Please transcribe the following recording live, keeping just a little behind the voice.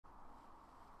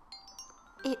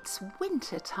It's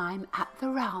winter time at the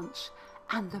ranch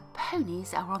and the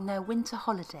ponies are on their winter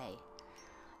holiday.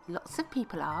 Lots of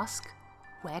people ask,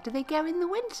 where do they go in the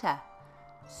winter?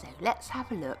 So let's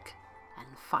have a look and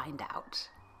find out.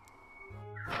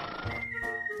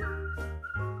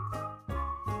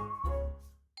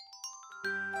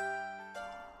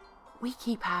 We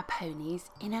keep our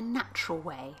ponies in a natural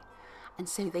way, and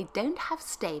so they don't have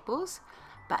stables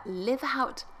but live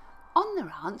out on the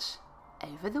ranch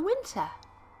over the winter.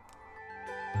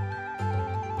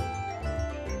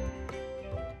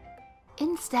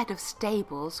 Instead of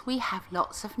stables, we have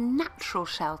lots of natural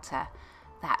shelter.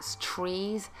 That's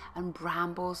trees and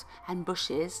brambles and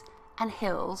bushes and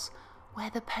hills where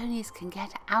the ponies can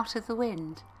get out of the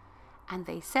wind. And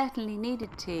they certainly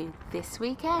needed to this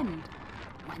weekend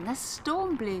when the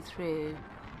storm blew through.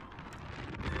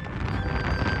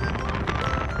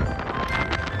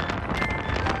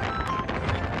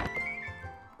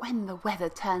 When the weather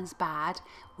turns bad,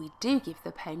 we do give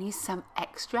the ponies some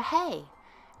extra hay,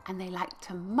 and they like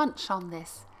to munch on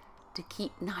this to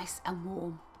keep nice and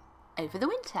warm over the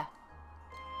winter.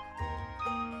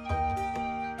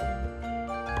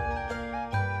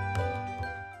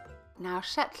 Now,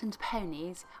 Shetland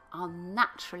ponies are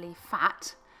naturally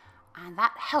fat, and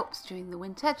that helps during the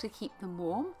winter to keep them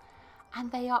warm,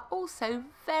 and they are also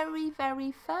very,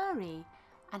 very furry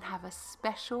and have a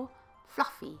special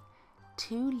fluffy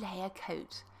 2-layer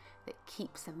coat that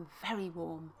keeps them very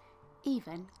warm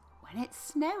even when it's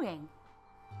snowing.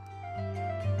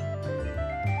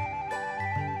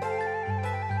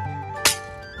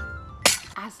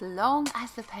 As long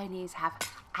as the ponies have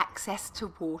access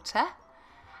to water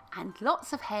and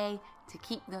lots of hay to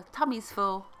keep their tummies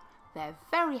full, they're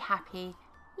very happy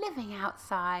living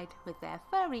outside with their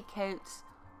furry coats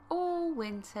all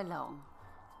winter long.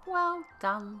 Well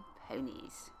done,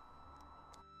 ponies.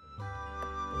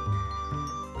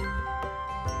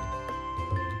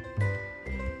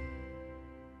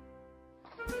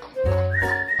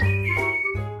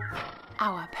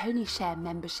 Our Pony Share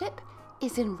membership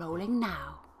is enrolling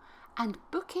now, and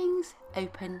bookings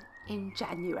open in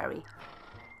January.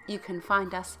 You can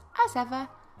find us as ever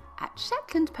at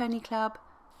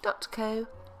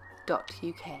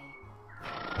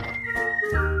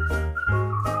shetlandponyclub.co.uk.